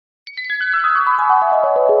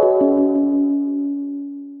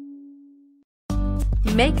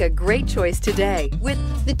Make a great choice today with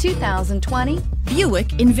the 2020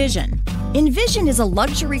 Buick Envision. Envision is a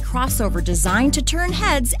luxury crossover designed to turn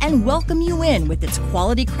heads and welcome you in with its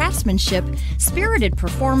quality craftsmanship, spirited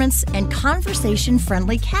performance, and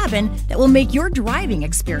conversation-friendly cabin that will make your driving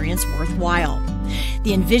experience worthwhile.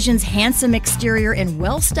 The Envision's handsome exterior and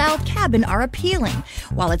well-styled cabin are appealing,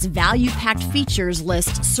 while its value-packed features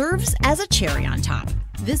list serves as a cherry on top.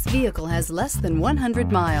 This vehicle has less than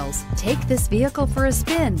 100 miles. Take this vehicle for a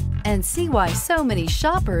spin and see why so many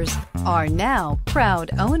shoppers are now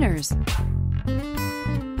proud owners.